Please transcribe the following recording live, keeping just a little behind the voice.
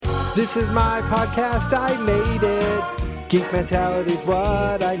This is my podcast, I made it. Geek Mentality's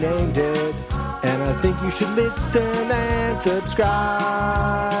what I named it. And I think you should listen and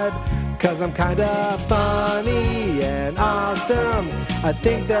subscribe. Cause I'm kinda funny and awesome. I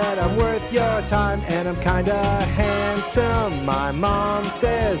think that I'm worth your time, and I'm kinda handsome. My mom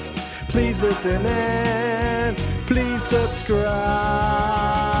says, please listen and please subscribe.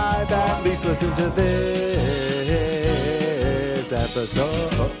 At least listen to this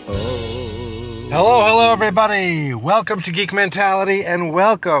episode. Hello, everybody. Welcome to Geek Mentality, and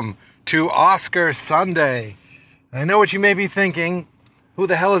welcome to Oscar Sunday. I know what you may be thinking. Who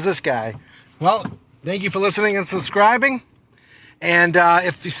the hell is this guy? Well, thank you for listening and subscribing. And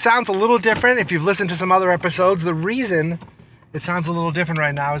if it sounds a little different, if you've listened to some other episodes, the reason it sounds a little different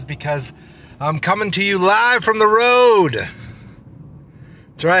right now is because I'm coming to you live from the road.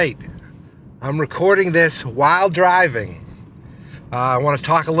 That's right. I'm recording this while driving. I want to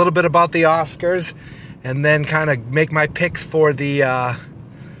talk a little bit about the Oscars and then kind of make my picks for the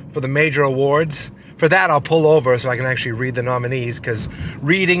major awards. For that, I'll pull over so I can actually read the nominees, because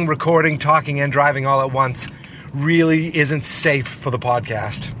reading, recording, talking, and driving all at once really isn't safe for the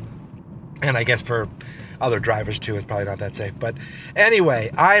podcast. And I guess for other drivers too, it's probably not that safe. But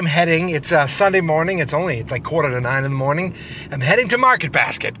anyway, I'm heading, it's a Sunday morning, it's like 8:45 in the morning. I'm heading to Market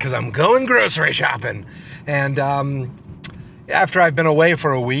Basket because I'm going grocery shopping. And after I've been away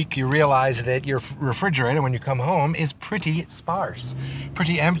for a week, you realize that your refrigerator, when you come home, is pretty sparse,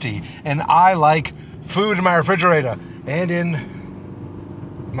 pretty empty. And I like food in my refrigerator and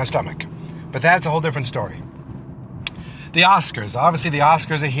in my stomach. But that's a whole different story. The Oscars. Obviously, the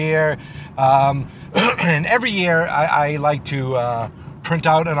Oscars are here. And every year, I like to print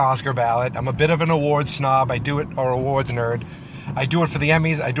out an Oscar ballot. I'm a bit of an awards snob. I do it, or awards nerd. I do it for the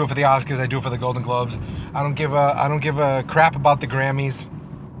Emmys. I do it for the Oscars. I do it for the Golden Globes. I don't give a crap about the Grammys.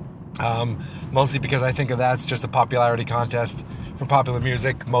 Mostly because I think of that's just a popularity contest for popular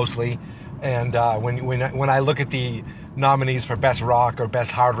music, mostly. And when I look at the nominees for best rock or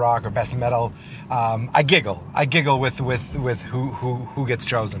best hard rock or best metal, I giggle. I giggle with who gets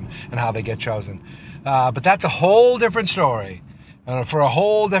chosen and how they get chosen. But that's a whole different story for a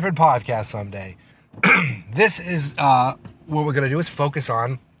whole different podcast someday. This is what we're going to do is focus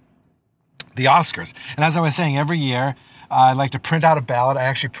on the Oscars. And as I was saying, every year I like to print out a ballot. I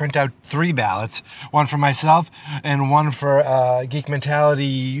actually print out 3 ballots, one for myself and one for Geek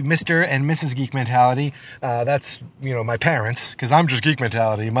Mentality, Mr. and Mrs. Geek Mentality. That's, my parents, because I'm just Geek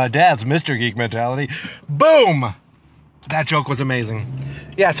Mentality. My dad's Mr. Geek Mentality. Boom! That joke was amazing.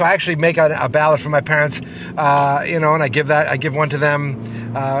 Yeah, so I actually make a ballot for my parents, and I give one to them,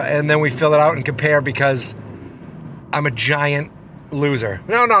 and then we fill it out and compare, because I'm a giant loser.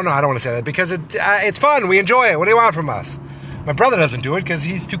 No, I don't want to say that, because it's fun. We enjoy it. What do you want from us? My brother doesn't do it because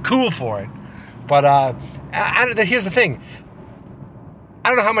he's too cool for it. But here's the thing. I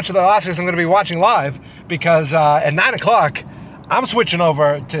don't know how much of the Oscars I'm going to be watching live, because at 9 o'clock, I'm switching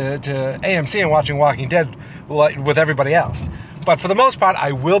over to AMC and watching Walking Dead with everybody else. But for the most part,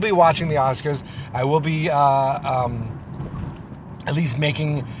 I will be watching the Oscars. I will be at least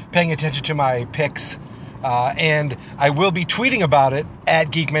paying attention to my picks. And I will be tweeting about it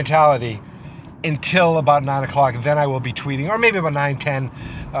at Geek Mentality until about 9 o'clock. Then I will be tweeting, or maybe about 9:10.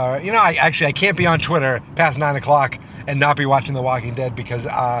 I can't be on Twitter past 9 o'clock and not be watching The Walking Dead, because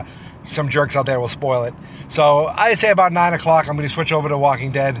some jerks out there will spoil it. So I say about 9 o'clock, I'm going to switch over to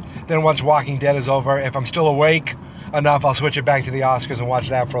Walking Dead. Then once Walking Dead is over, if I'm still awake enough, I'll switch it back to the Oscars and watch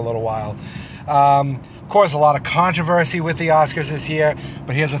that for a little while. Of course, a lot of controversy with the Oscars this year,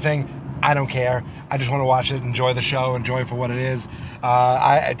 but here's the thing. I don't care. I just want to watch it, enjoy the show, enjoy it for what it is.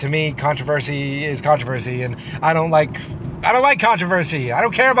 To me, controversy is controversy, and I don't like controversy. I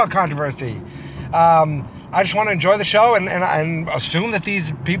don't care about controversy. I just want to enjoy the show and assume that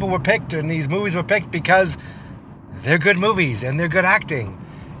these people were picked and these movies were picked because they're good movies and they're good acting,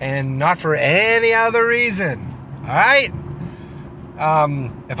 and not for any other reason. All right?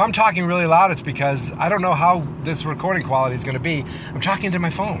 If I'm talking really loud, it's because I don't know how this recording quality is going to be. I'm talking into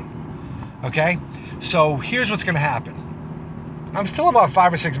my phone. Okay? So here's what's going to happen. I'm still about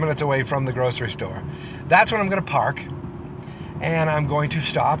 5 or 6 minutes away from the grocery store. That's when I'm going to park, and I'm going to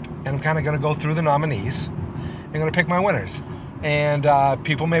stop, and I'm kind of going to go through the nominees. I'm going to pick my winners. And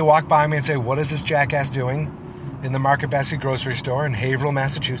people may walk by me and say, what is this jackass doing in the Market Basket grocery store in Haverhill,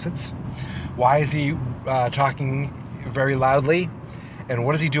 Massachusetts? Why is he talking very loudly? And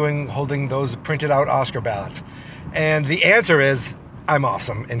what is he doing holding those printed out Oscar ballots? And the answer is, I'm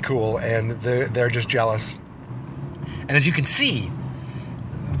awesome and cool, and they're just jealous. And as you can see,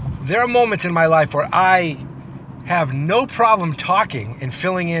 there are moments in my life where I have no problem talking and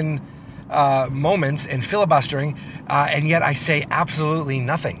filling in moments and filibustering, and yet I say absolutely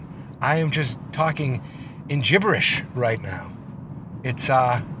nothing. I am just talking in gibberish right now. It's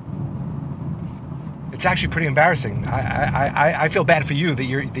actually pretty embarrassing. I feel bad for you that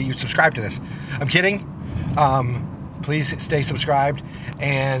you subscribe to this. I'm kidding. Please stay subscribed,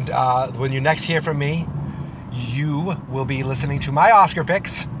 and when you next hear from me, you will be listening to my Oscar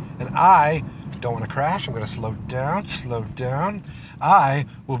picks, and I don't want to crash. I'm going to slow down. I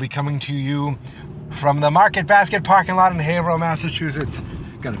will be coming to you from the Market Basket parking lot in Haverhill, Massachusetts.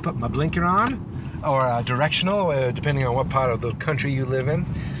 Got to put my blinker on, or directional, depending on what part of the country you live in.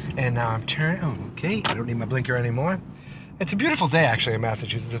 And now I'm turning. Oh, okay, I don't need my blinker anymore. It's a beautiful day, actually, in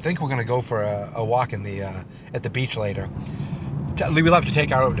Massachusetts. I think we're going to go for a walk in the at the beach later. We love to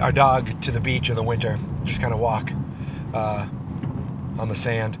take our dog to the beach in the winter, just kind of walk on the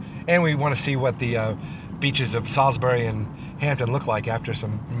sand. And we want to see what the beaches of Salisbury and Hampton look like after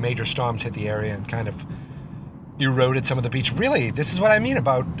some major storms hit the area and kind of eroded some of the beach. Really, this is what I mean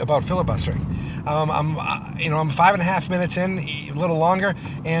about filibustering. I'm 5.5 minutes in, a little longer,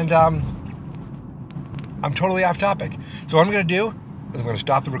 and I'm totally off topic. So what I'm going to do is I'm going to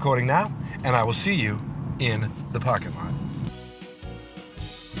stop the recording now, and I will see you in the parking lot.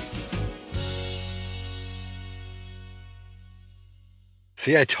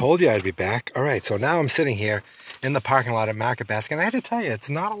 See, I told you I'd be back. All right, so now I'm sitting here in the parking lot at Market Basket, and I have to tell you,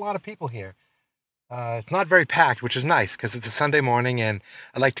 it's not a lot of people here. It's not very packed, which is nice, because it's a Sunday morning, and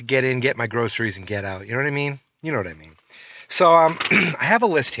I like to get in, get my groceries, and get out. You know what I mean? You know what I mean. So I have a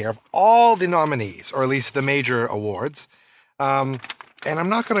list here of all the nominees, or at least the major awards, and I'm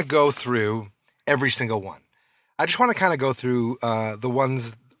not going to go through every single one. I just want to kind of go through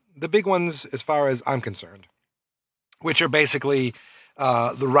the big ones as far as I'm concerned, which are basically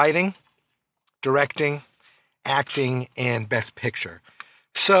the writing, directing, acting, and best picture.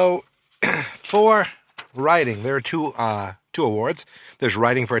 So for writing, there are two awards. There's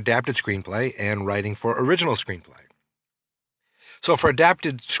writing for adapted screenplay and writing for original screenplay. So for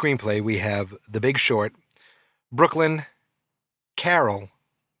adapted screenplay, we have The Big Short, Brooklyn, Carol,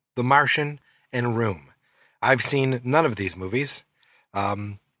 The Martian, and Room. I've seen none of these movies,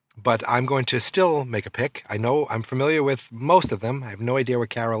 but I'm going to still make a pick. I know I'm familiar with most of them. I have no idea what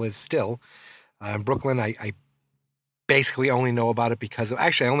Carol is still. Brooklyn, I basically only know about it because of...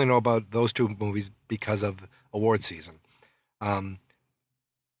 Actually, I only know about those two movies because of award season. I'm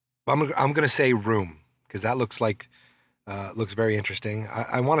going to say Room, because that looks very interesting.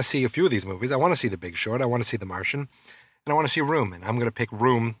 I want to see a few of these movies. I want to see The Big Short. I want to see The Martian. And I want to see Room. And I'm going to pick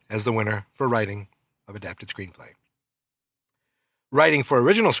Room as the winner for writing of adapted screenplay. Writing for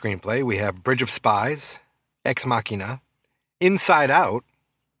original screenplay, we have Bridge of Spies, Ex Machina, Inside Out,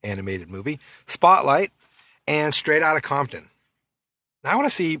 animated movie, Spotlight, and Straight Outta Compton. Now, I want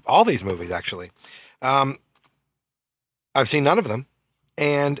to see all these movies, actually. I've seen none of them,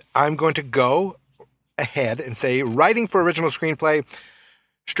 and I'm going to go ahead and say writing for original screenplay,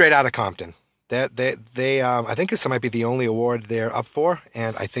 Straight Outta Compton. I think this might be the only award they're up for,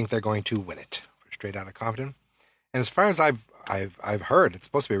 and I think they're going to win it for Straight Outta Compton. And as far as I've heard, it's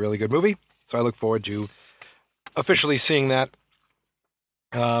supposed to be a really good movie, so I look forward to officially seeing that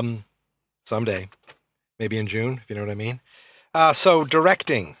someday, maybe in June, if you know what I mean. So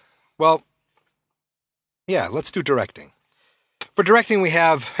directing. Well, yeah, let's do directing. For directing,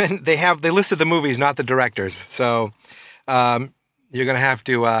 they listed the movies, not the directors. So you're going to have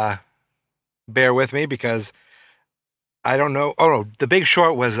to bear with me because I don't know. Oh, no, The Big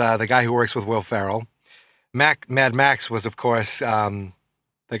Short was the guy who works with Will Ferrell. Mad Max was, of course, the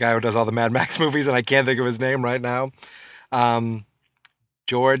guy who does all the Mad Max movies, and I can't think of his name right now.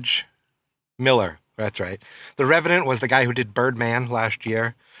 George Miller, that's right. The Revenant was the guy who did Birdman last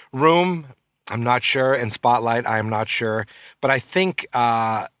year. Room, I'm not sure, and Spotlight, I'm not sure. But I think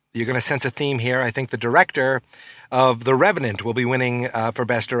you're going to sense a theme here. I think the director of The Revenant will be winning for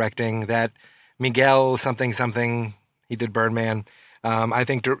Best Directing. That Miguel something, he did Birdman. I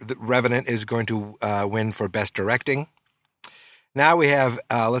think The Revenant is going to win for Best Directing. Now we have,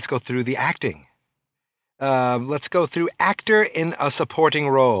 let's go through the acting. Let's go through actor in a supporting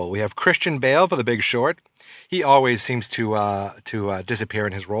role. We have Christian Bale for The Big Short. He always seems to disappear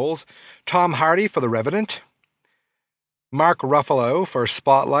in his roles. Tom Hardy for The Revenant. Mark Ruffalo for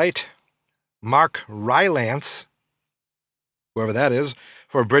Spotlight. Mark Rylance, whoever that is,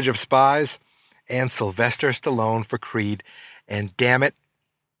 for Bridge of Spies. And Sylvester Stallone for Creed. And damn it,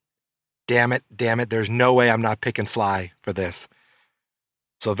 there's no way I'm not picking Sly for this.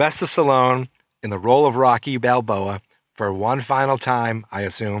 Sylvester Stallone in the role of Rocky Balboa for one final time, I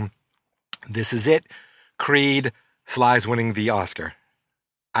assume. This is it. Creed, Sly's winning the Oscar.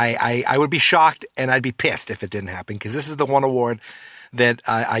 I would be shocked and I'd be pissed if it didn't happen because this is the one award that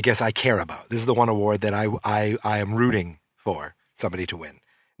I guess I care about. This is the one award that I am rooting for somebody to win,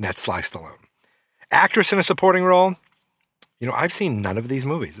 and that's Sly Stallone. Actress in a supporting role, I've seen none of these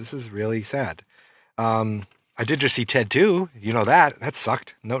movies. This is really sad. I did just see Ted 2. You know that. That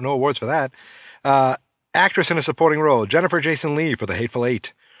sucked. No awards for that. Actress in a supporting role, Jennifer Jason Leigh for The Hateful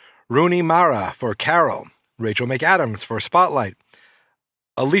Eight, Rooney Mara for Carol, Rachel McAdams for Spotlight,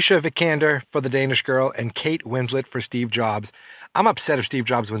 Alicia Vikander for The Danish Girl, and Kate Winslet for Steve Jobs. I'm upset if Steve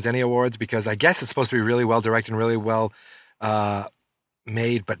Jobs wins any awards because I guess it's supposed to be really well directed and really well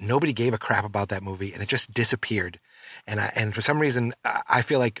made, but nobody gave a crap about that movie, and it just disappeared. And for some reason, I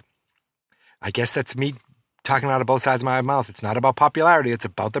feel like, I guess that's me talking out of both sides of my mouth. It's not about popularity. It's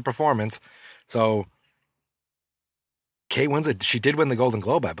about the performance. So Kate Winslet, she did win the Golden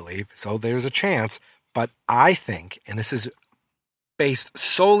Globe, I believe. So there's a chance. But I think, and this is based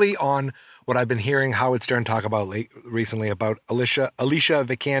solely on what I've been hearing Howard Stern talk about recently about Alicia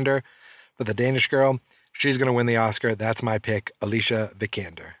Vikander for The Danish Girl. She's going to win the Oscar. That's my pick, Alicia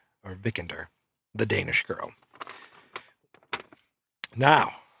Vikander, The Danish Girl.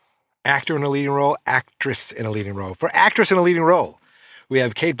 Now, actor in a leading role, actress in a leading role. For actress in a leading role, we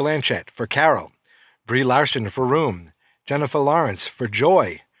have Cate Blanchett for Carol, Brie Larson for Room, Jennifer Lawrence for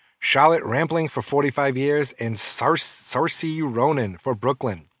Joy, Charlotte Rampling for 45 Years, and Saoirse Ronan for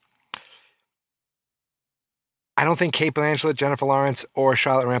Brooklyn. I don't think Cate Blanchett, Jennifer Lawrence, or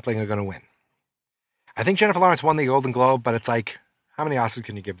Charlotte Rampling are going to win. I think Jennifer Lawrence won the Golden Globe, but it's like, how many Oscars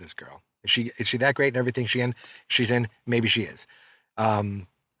can you give this girl? Is she that great in everything she's in? Maybe she is.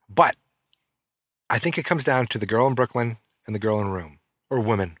 But I think it comes down to the girl in Brooklyn and the girl in Room, or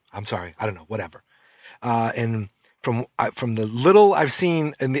Women. I'm sorry, I don't know, whatever. And from the little I've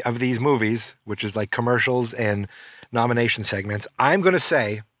seen of these movies, which is like commercials and nomination segments, I'm going to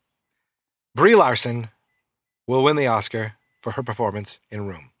say Brie Larson will win the Oscar for her performance in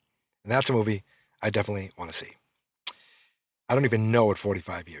Room, and that's a movie I definitely want to see. I don't even know what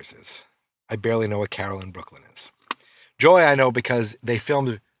 45 Years is. I barely know what Carol in Brooklyn is. Joy, I know because they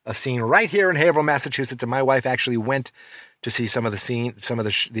filmed a scene right here in Haverhill, Massachusetts, and my wife actually went to see some of the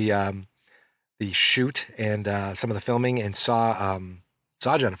shoot and some of the filming, and saw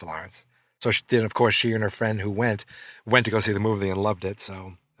Jennifer Lawrence. So then, of course, she and her friend who went to go see the movie and loved it.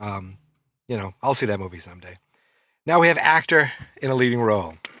 So, I'll see that movie someday. Now we have actor in a leading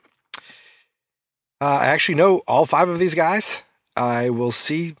role. I actually know all 5 of these guys. I will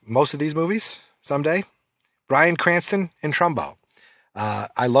see most of these movies someday. Bryan Cranston in Trumbo.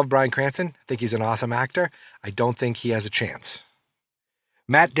 I love Bryan Cranston. I think he's an awesome actor. I don't think he has a chance.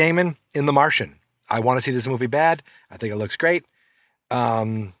 Matt Damon in The Martian. I want to see this movie bad. I think it looks great.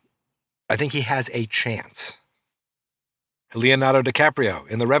 I think he has a chance. Leonardo DiCaprio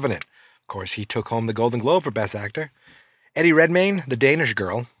in The Revenant. Of course, he took home the Golden Globe for Best Actor. Eddie Redmayne, The Danish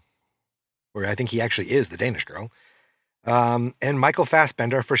Girl, where I think he actually is the Danish Girl. And Michael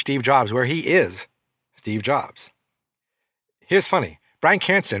Fassbender for Steve Jobs, where he is Steve Jobs. Here's funny. Bryan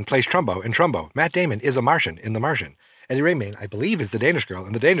Cranston plays Trumbo in Trumbo. Matt Damon is a Martian in The Martian. Eddie Redmayne, I believe, is the Danish Girl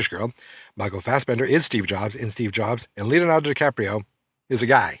in The Danish Girl. Michael Fassbender is Steve Jobs in Steve Jobs. And Leonardo DiCaprio is a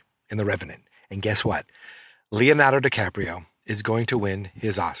guy in The Revenant. And guess what? Leonardo DiCaprio is going to win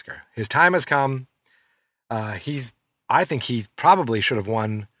his Oscar. His time has come. I think he probably should have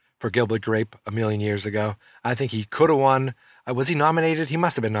won for Gilbert Grape a million years ago. I think he could have won. Was he nominated? He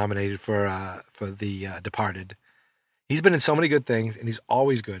must have been nominated for The Departed. He's been in so many good things, and he's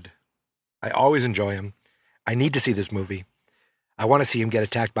always good. I always enjoy him. I need to see this movie. I want to see him get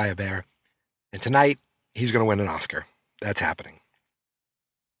attacked by a bear. And tonight, he's going to win an Oscar. That's happening.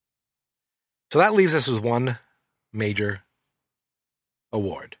 So that leaves us with one major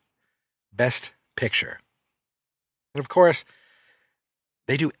award. Best Picture. And of course,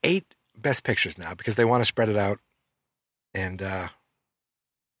 they do 8 Best Pictures now because they want to spread it out. And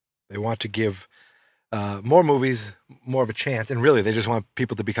they want to give more movies more of a chance. And really, they just want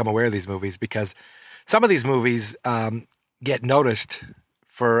people to become aware of these movies because some of these movies get noticed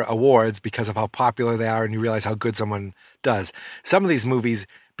for awards because of how popular they are and you realize how good someone does. Some of these movies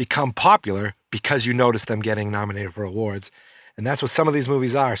become popular because you notice them getting nominated for awards. And that's what some of these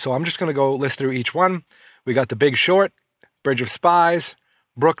movies are. So I'm just going to go list through each one. We got The Big Short, Bridge of Spies,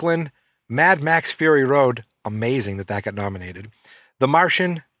 Brooklyn, Mad Max Fury Road. Amazing that got nominated. The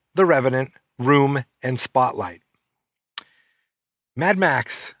Martian, The Revenant, Room, and Spotlight. Mad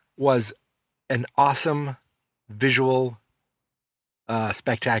Max was an awesome visual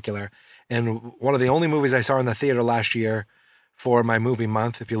spectacular, and one of the only movies I saw in the theater last year for my movie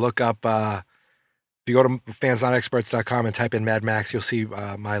month. If you look up If you go to fansnotexperts.com and type in Mad Max, you'll see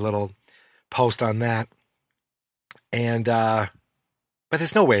my little post on that. And but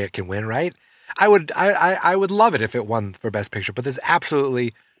there's no way it can win, right? I would love it if it won for Best Picture, but there's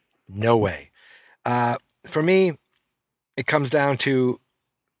absolutely no way. For me, it comes down to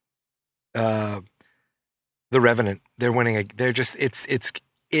The Revenant. They're winning. I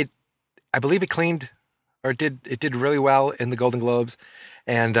believe it cleaned, or it did really well in the Golden Globes,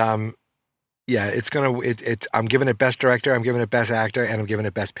 and I'm giving it Best Director, I'm giving it Best Actor, and I'm giving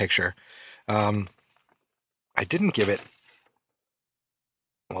it Best Picture. I didn't give it.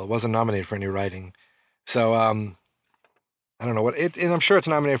 Well, it wasn't nominated for any writing, so I don't know and I'm sure it's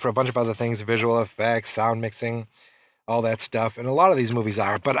nominated for a bunch of other things: visual effects, sound mixing, all that stuff, and a lot of these movies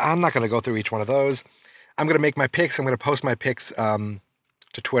are. But I'm not going to go through each one of those. I'm going to make my picks. I'm going to post my picks to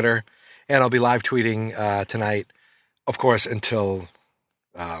Twitter, and I'll be live tweeting tonight, of course, until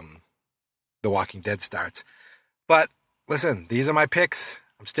The Walking Dead starts. But listen, these are my picks.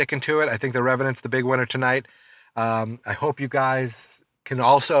 I'm sticking to it. I think The Revenant's the big winner tonight. I hope you guys can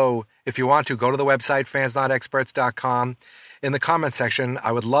also, if you want to, go to the website, fansnotexperts.com. In the comment section,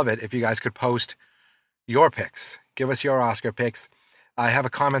 I would love it if you guys could post your picks. Give us your Oscar picks. I have a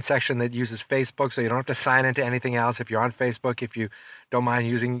comment section that uses Facebook, so you don't have to sign into anything else. If you're on Facebook, if you don't mind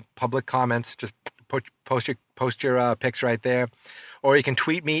using public comments, just post your picks right there. Or you can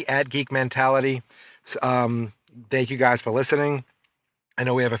tweet me at Geek Mentality. Thank you guys for listening. I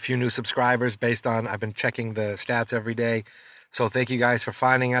know we have a few new subscribers I've been checking the stats every day. So thank you guys for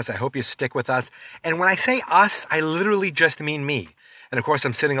finding us. I hope you stick with us. And when I say us, I literally just mean me. And of course,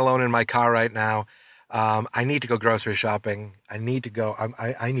 I'm sitting alone in my car right now. I need to go grocery shopping. I need to go.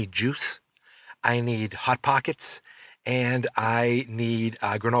 I need juice. I need Hot Pockets. And I need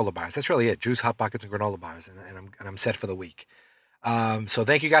granola bars. That's really it. Juice, Hot Pockets, and granola bars. And I'm set for the week. So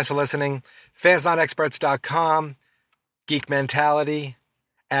thank you guys for listening. Fansnotexperts.com. Geek Mentality.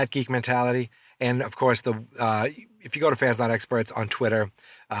 At Geek Mentality. And of course, if you go to Fans Not Experts on Twitter,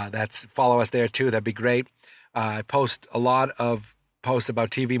 follow us there too. That'd be great. I post a lot of posts about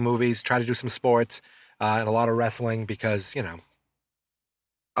TV, movies, try to do some sports, and a lot of wrestling because,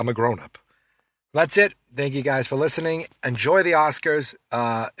 I'm a grown-up. That's it. Thank you guys for listening. Enjoy the Oscars,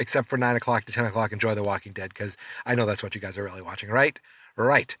 except for 9 o'clock to 10 o'clock. Enjoy The Walking Dead because I know that's what you guys are really watching, right?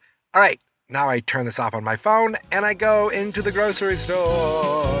 Right. All right. Now I turn this off on my phone and I go into the grocery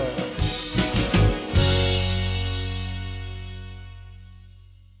store.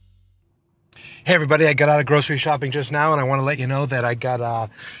 Hey everybody, I got out of grocery shopping just now and I want to let you know that I got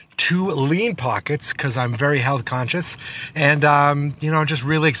 2 lean pockets because I'm very health conscious and, I'm just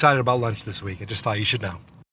really excited about lunch this week. I just thought you should know.